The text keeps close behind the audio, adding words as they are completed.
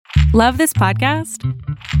Love this podcast?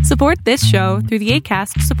 Support this show through the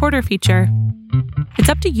Acast supporter feature. It's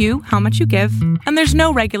up to you how much you give, and there's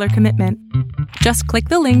no regular commitment. Just click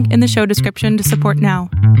the link in the show description to support now.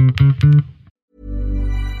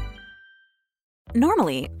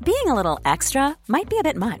 Normally, being a little extra might be a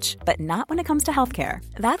bit much, but not when it comes to healthcare.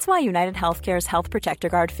 That's why United Healthcare's Health Protector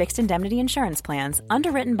Guard fixed indemnity insurance plans,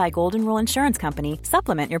 underwritten by Golden Rule Insurance Company,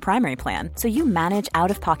 supplement your primary plan so you manage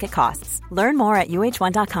out-of-pocket costs. Learn more at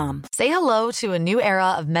uh1.com. Say hello to a new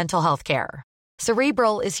era of mental health care.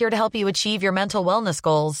 Cerebral is here to help you achieve your mental wellness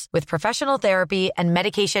goals with professional therapy and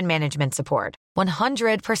medication management support.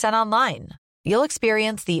 100% online. You'll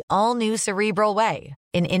experience the all-new Cerebral Way,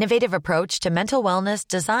 an innovative approach to mental wellness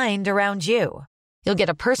designed around you. You'll get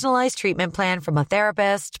a personalized treatment plan from a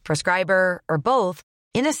therapist, prescriber, or both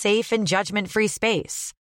in a safe and judgment-free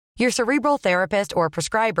space. Your Cerebral therapist or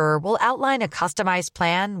prescriber will outline a customized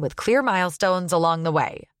plan with clear milestones along the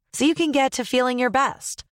way, so you can get to feeling your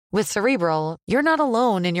best. With Cerebral, you're not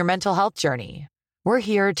alone in your mental health journey. We're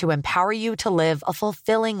here to empower you to live a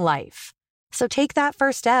fulfilling life. So take that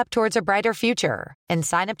first step towards a brighter future and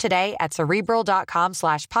sign up today at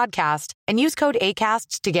Cerebral.com/podcast and use code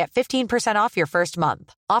ACAST to get 15% off your first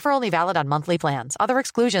month. Offer only valid on monthly plans. Other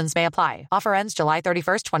exclusions may apply. Offer ends July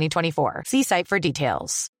 31st, 2024. See site for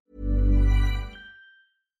details.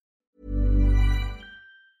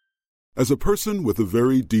 As a person with a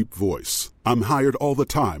very deep voice, I'm hired all the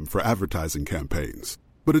time for advertising campaigns.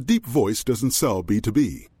 But a deep voice doesn't sell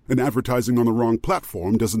B2B. And advertising on the wrong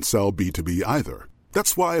platform doesn't sell B2B either.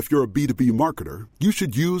 That's why if you're a B2B marketer, you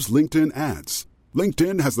should use LinkedIn ads.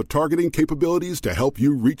 LinkedIn has the targeting capabilities to help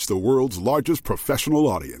you reach the world's largest professional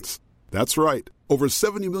audience. That's right, over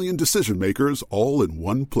 70 million decision makers all in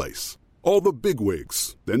one place. All the big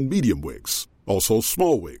wigs, then medium wigs, also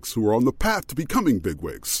small wigs who are on the path to becoming big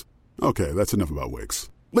wigs. Okay, that's enough about wigs.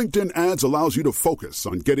 LinkedIn ads allows you to focus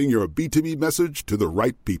on getting your B2B message to the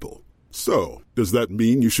right people. So, does that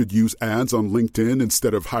mean you should use ads on LinkedIn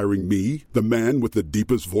instead of hiring me, the man with the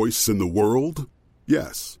deepest voice in the world?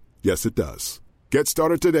 Yes. Yes, it does. Get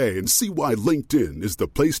started today and see why LinkedIn is the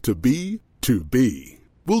place to be to be.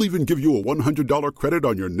 We'll even give you a $100 credit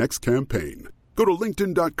on your next campaign. Go to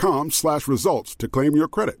linkedin.com/results to claim your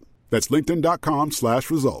credit. That's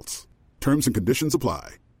linkedin.com/results. Terms and conditions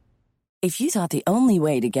apply. If you thought the only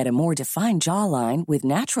way to get a more defined jawline with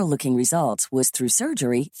natural-looking results was through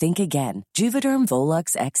surgery, think again. Juvederm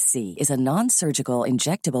Volux XC is a non-surgical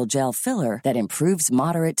injectable gel filler that improves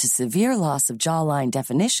moderate to severe loss of jawline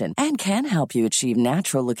definition and can help you achieve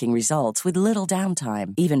natural-looking results with little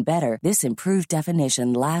downtime. Even better, this improved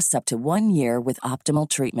definition lasts up to 1 year with optimal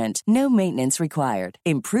treatment. No maintenance required.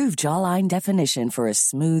 Improve jawline definition for a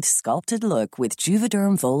smooth, sculpted look with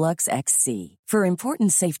Juvederm Volux XC. For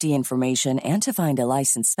important safety information and to find a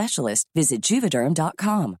licensed specialist, visit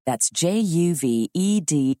Juvederm.com. That's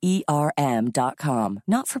JUVEDERM.com.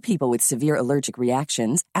 Not for people with severe allergic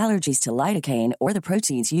reactions, allergies to lidocaine, or the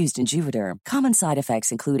proteins used in Juvederm. Common side effects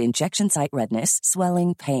include injection site redness,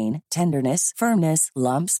 swelling, pain, tenderness, firmness,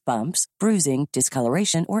 lumps, bumps, bruising,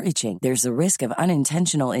 discoloration, or itching. There's a risk of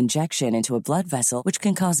unintentional injection into a blood vessel, which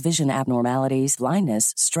can cause vision abnormalities,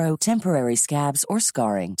 blindness, stroke, temporary scabs, or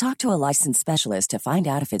scarring. Talk to a licensed specialist to find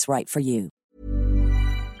out if it's right for you.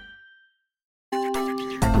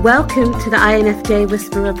 Welcome to the INFJ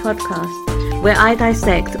Whisperer podcast, where I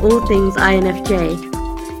dissect all things INFJ.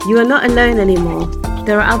 You are not alone anymore.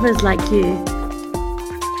 There are others like you.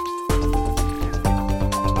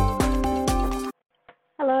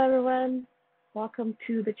 Hello everyone. Welcome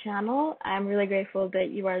to the channel. I'm really grateful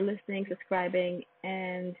that you are listening, subscribing,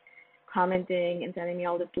 and commenting and sending me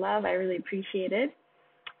all this love. I really appreciate it.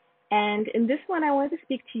 And in this one, I wanted to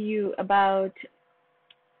speak to you about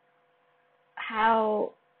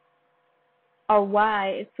how or why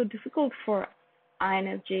it's so difficult for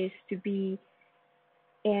INFJs to be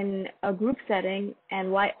in a group setting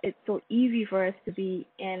and why it's so easy for us to be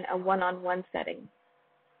in a one-on-one setting.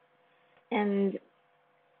 And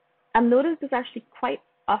I've noticed this actually quite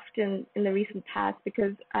often in the recent past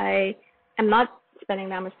because I am not spending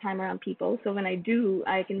that much time around people. So when I do,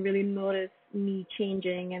 I can really notice me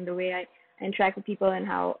changing and the way I interact with people and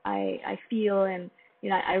how I feel, and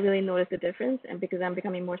I really notice the difference, and because I'm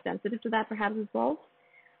becoming more sensitive to that perhaps as well.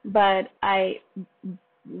 But I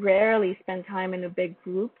rarely spend time in a big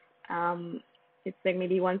group. It's like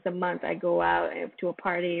maybe once a month I go out to a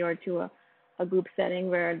party or to a group setting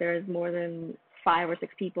where there's more than 5 or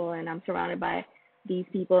 6 people and I'm surrounded by these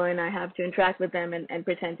people and I have to interact with them and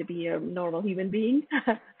pretend to be a normal human being.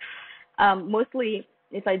 Mostly,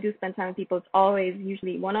 if I do spend time with people, it's always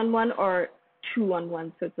usually one-on-one or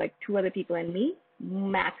two-on-one. So it's like 2 other people and me,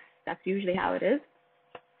 max. That's usually how it is.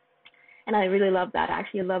 And I really love that. I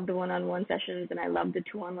actually love the one-on-one sessions, and I love the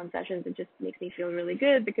two-on-one sessions. It just makes me feel really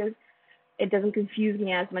good because it doesn't confuse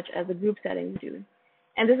me as much as the group settings do.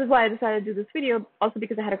 And this is why I decided to do this video, also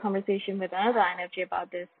because I had a conversation with another INFJ about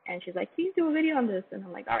this, and she's like, please do a video on this. And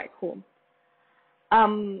I'm like, all right, cool.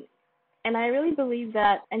 And I really believe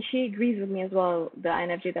that, and she agrees with me as well, the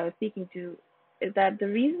INFJ that I was speaking to, is that the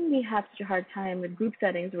reason we have such a hard time with group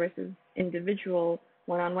settings versus individual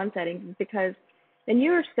one-on-one settings is because when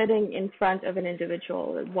you're sitting in front of an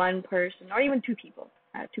individual, one person, or even two people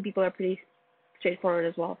are pretty straightforward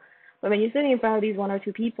as well. But when you're sitting in front of these one or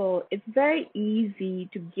two people, it's very easy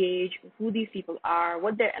to gauge who these people are,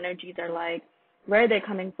 what their energies are like, where they're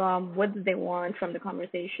coming from, what do they want from the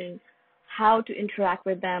conversation, how to interact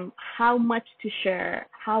with them, how much to share,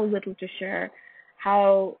 how little to share,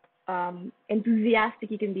 how enthusiastic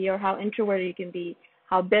you can be or how introverted you can be,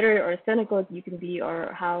 how bitter or cynical you can be,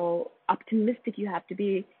 or how optimistic you have to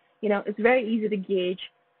be. It's very easy to gauge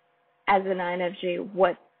as an INFJ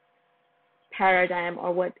what paradigm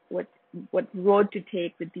or what road to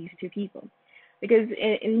take with these two people. Because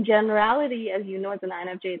in generality, as you know, as an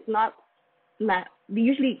INFJ, it's not we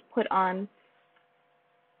usually put on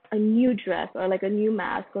a new dress or like a new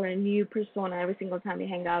mask or a new persona every single time we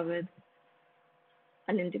hang out with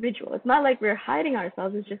an individual. It's not like we're hiding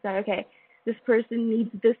ourselves. It's just that, okay, this person needs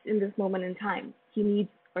this in this moment in time. He needs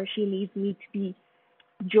or she needs me to be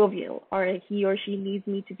jovial, or he or she needs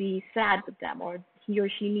me to be sad with them, or he or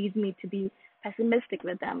she needs me to be pessimistic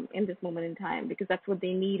with them in this moment in time, because that's what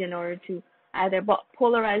they need in order to either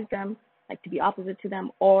polarize them, like to be opposite to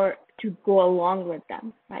them, or to go along with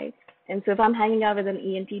them, right? And so if I'm hanging out with an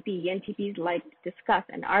ENTPs like to discuss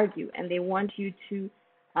and argue, and they want you to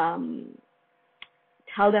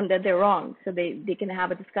tell them that they're wrong so they can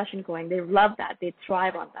have a discussion going. They love that. They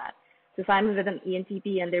thrive on that. So if I'm with an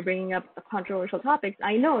ENTP and they're bringing up a controversial topics,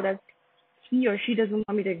 I know that he or she doesn't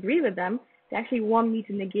want me to agree with them. They actually want me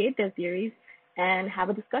to negate their theories and have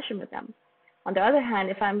a discussion with them. On the other hand,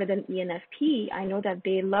 if I'm with an ENFP, I know that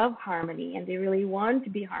they love harmony and they really want to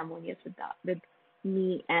be harmonious with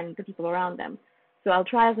me and the people around them. So I'll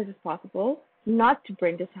try as much as possible not to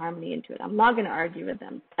bring disharmony into it. I'm not going to argue with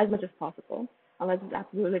them as much as possible unless it's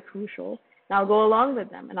absolutely crucial. And I'll go along with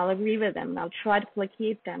them and I'll agree with them and I'll try to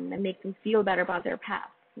placate them and make them feel better about their past,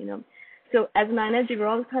 So as an INFJ, we're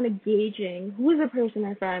always kind of gauging who is the person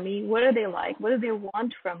in front of me, what are they like, what do they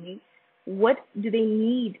want from me, what do they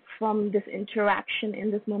need from this interaction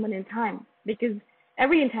in this moment in time? Because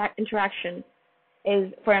every interaction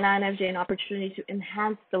is, for an INFJ, an opportunity to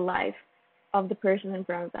enhance the life of the person in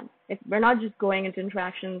front of them. If we're not just going into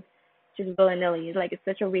interactions just willy-nilly, it's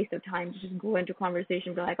such a waste of time to just go into conversation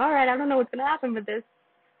and be like, all right, I don't know what's going to happen with this.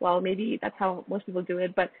 Well, maybe that's how most people do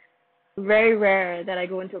it, but very rare that I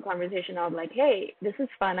go into a conversation and I'm like, hey, this is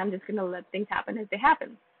fun. I'm just going to let things happen as they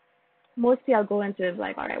happen. Mostly I'll go into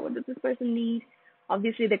like, all right, what does this person need?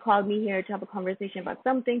 Obviously, they called me here to have a conversation about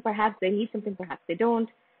something. Perhaps they need something, perhaps they don't.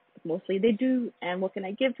 But mostly they do. And what can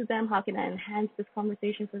I give to them? How can I enhance this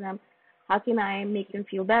conversation for them? How can I make them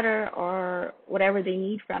feel better, or whatever they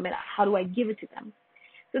need from it? How do I give it to them?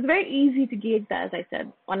 So it's very easy to gauge that, as I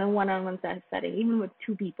said, on a one-on-one setting, even with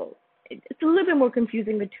two people. It's a little bit more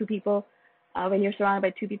confusing with two people when you're surrounded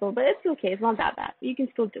by two people, but it's okay. It's not that bad. You can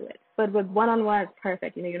still do it. But with one-on-one, it's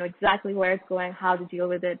perfect. You know exactly where it's going, how to deal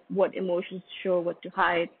with it, what emotions to show, what to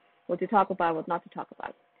hide, what to talk about, what not to talk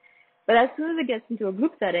about. But as soon as it gets into a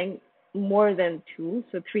group setting, more than two,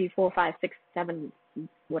 so 3, 4, 5, 6, 7,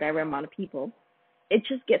 whatever amount of people, it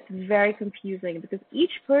just gets very confusing because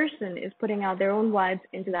each person is putting out their own vibes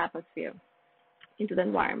into the atmosphere, into the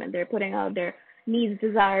environment. They're putting out their needs,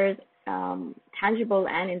 desires, tangible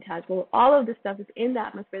and intangible. All of this stuff is in the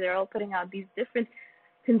atmosphere. They're all putting out these different,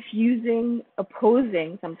 confusing,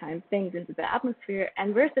 opposing sometimes things into the atmosphere.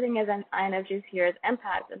 And we're sitting as an INFJs here as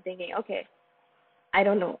empaths and thinking, okay, I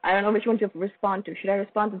don't know which one to respond to. Should I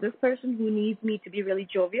respond to this person who needs me to be really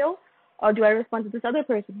jovial? Or do I respond to this other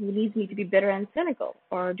person who needs me to be bitter and cynical?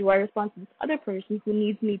 Or do I respond to this other person who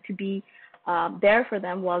needs me to be there for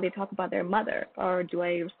them while they talk about their mother? Or do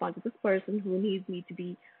I respond to this person who needs me to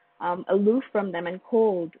be aloof from them and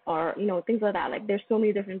cold, or things like that? Like, there's so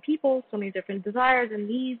many different people, so many different desires and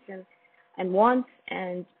needs and wants,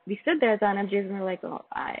 and we sit there as INFJs and we're like, oh,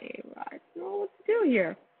 I don't know what to do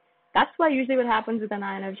here. That's why usually what happens with an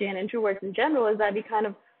INFJ and introverts in general is that we kind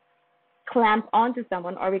of clamp onto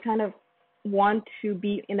someone, or we kind of want to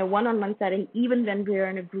be in a one-on-one setting even when we're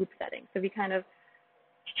in a group setting. So we kind of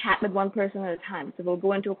chat with one person at a time. So we'll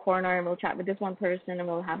go into a corner and we'll chat with this one person and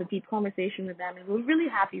we'll have a deep conversation with them, and we're really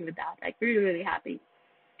happy with that, like really, really happy.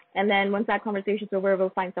 And then once that conversation's over, we'll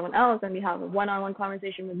find someone else and we have a one-on-one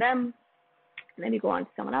conversation with them. And then we go on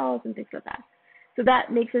to someone else and things like that. So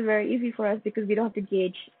that makes it very easy for us because we don't have to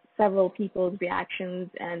gauge several people's reactions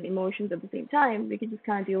and emotions at the same time. We can just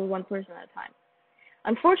kind of deal with one person at a time.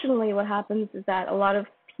 Unfortunately, what happens is that a lot of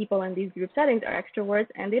people in these group settings are extroverts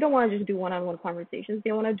and they don't want to just do one-on-one conversations.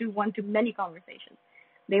 They want to do one-to-many conversations.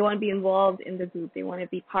 They want to be involved in the group. They want to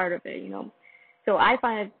be part of it, So I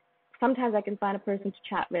find it, sometimes I can find a person to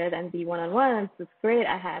chat with and be one-on-one, and it's great.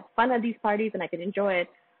 I have fun at these parties and I can enjoy it.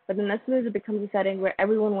 But then as soon as it becomes a setting where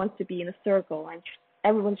everyone wants to be in a circle and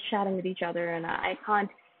everyone's chatting with each other and I can't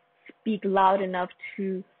speak loud enough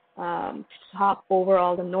to talk over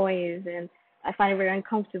all the noise, and I find it very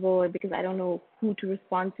uncomfortable because I don't know who to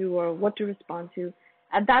respond to or what to respond to.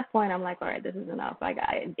 At that point, I'm like, all right, this is enough. Like,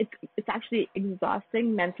 it's actually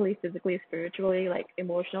exhausting mentally, physically, spiritually, like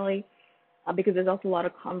emotionally, because there's also a lot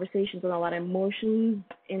of conversations and a lot of emotions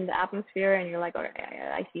in the atmosphere, and you're like, all right,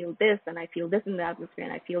 I feel this, and I feel this in the atmosphere,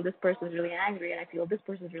 and I feel this person's really angry, and I feel this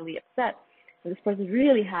person's really upset, and this person's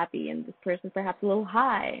really happy, and this person's perhaps a little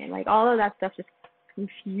high, and like all of that stuff just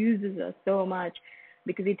confuses us so much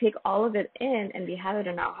because we take all of it in and we have it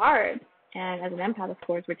in our heart. And as an empath, of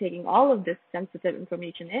course, we're taking all of this sensitive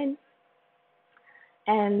information in,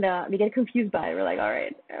 and we get confused by it. We're like, all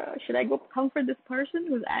right, should I go comfort this person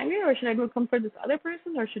who's angry, or should I go comfort this other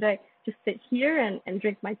person, or should I just sit here and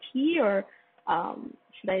drink my tea, or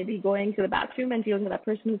should I be going to the bathroom and dealing with that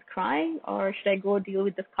person who's crying, or should I go deal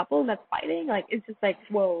with this couple that's fighting? Like, it's just like,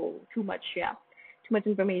 whoa, too much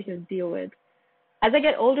information to deal with. As I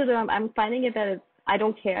get older, though, I'm finding it that I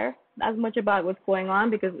don't care as much about what's going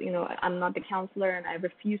on because, I'm not the counselor, and I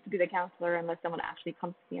refuse to be the counselor unless someone actually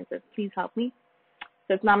comes to me and says, please help me.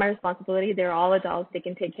 So it's not my responsibility. They're all adults. They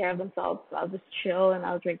can take care of themselves. So I'll just chill and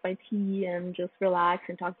I'll drink my tea and just relax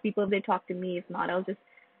and talk to people if they talk to me. If not, I'll just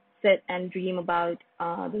sit and dream about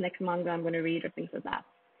the next manga I'm going to read or things like that.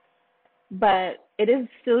 But it is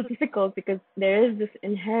still difficult because there is this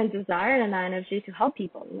inherent desire in INFJ to help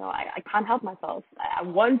people. I can't help myself. I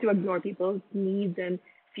want to ignore people's needs and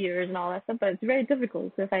fears and all that stuff, but it's very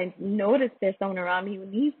difficult. So if I notice there's someone around me who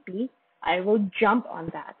needs me, I will jump on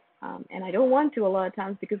that. And I don't want to a lot of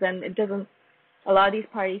times because then a lot of these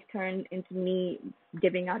parties turn into me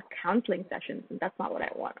giving out counseling sessions, and that's not what I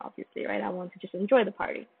want, obviously, right? I want to just enjoy the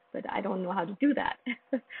party, but I don't know how to do that.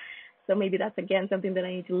 So maybe that's, again, something that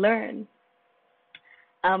I need to learn.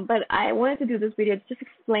 But I wanted to do this video to just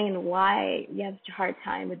explain why we have such a hard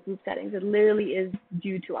time with group settings. It literally is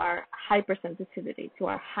due to our hypersensitivity, to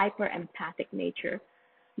our hyper-empathic nature.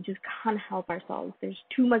 We just can't help ourselves. There's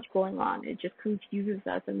too much going on. It just confuses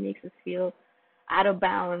us and makes us feel out of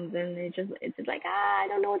bounds, and it's just like, I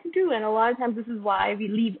don't know what to do. And a lot of times this is why we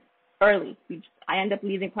leave early. I end up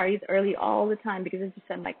leaving parties early all the time because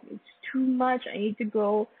it's too much. I need to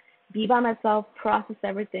go, be by myself, process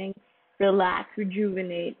everything, relax,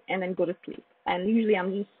 rejuvenate, and then go to sleep. And usually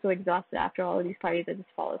I'm just so exhausted after all of these parties, I just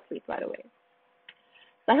fall asleep right away.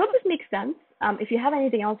 So I hope this makes sense. If you have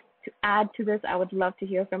anything else to add to this, I would love to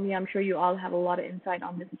hear from you. I'm sure you all have a lot of insight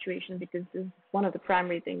on the situation because this is one of the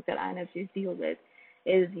primary things that INFJs deal with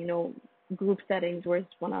is, group settings versus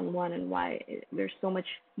one-on-one, and why they're so much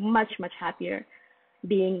happier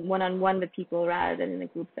being one-on-one with people rather than in a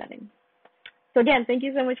group setting. So again, thank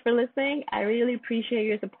you so much for listening. I really appreciate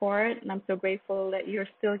your support, and I'm so grateful that you're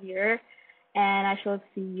still here, and I shall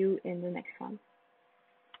see you in the next one.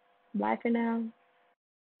 Bye for now.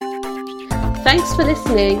 Thanks for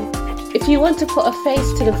listening. If you want to put a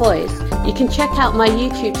face to the voice, you can check out my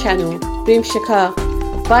YouTube channel, Boom Shakar.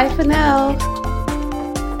 Bye for now.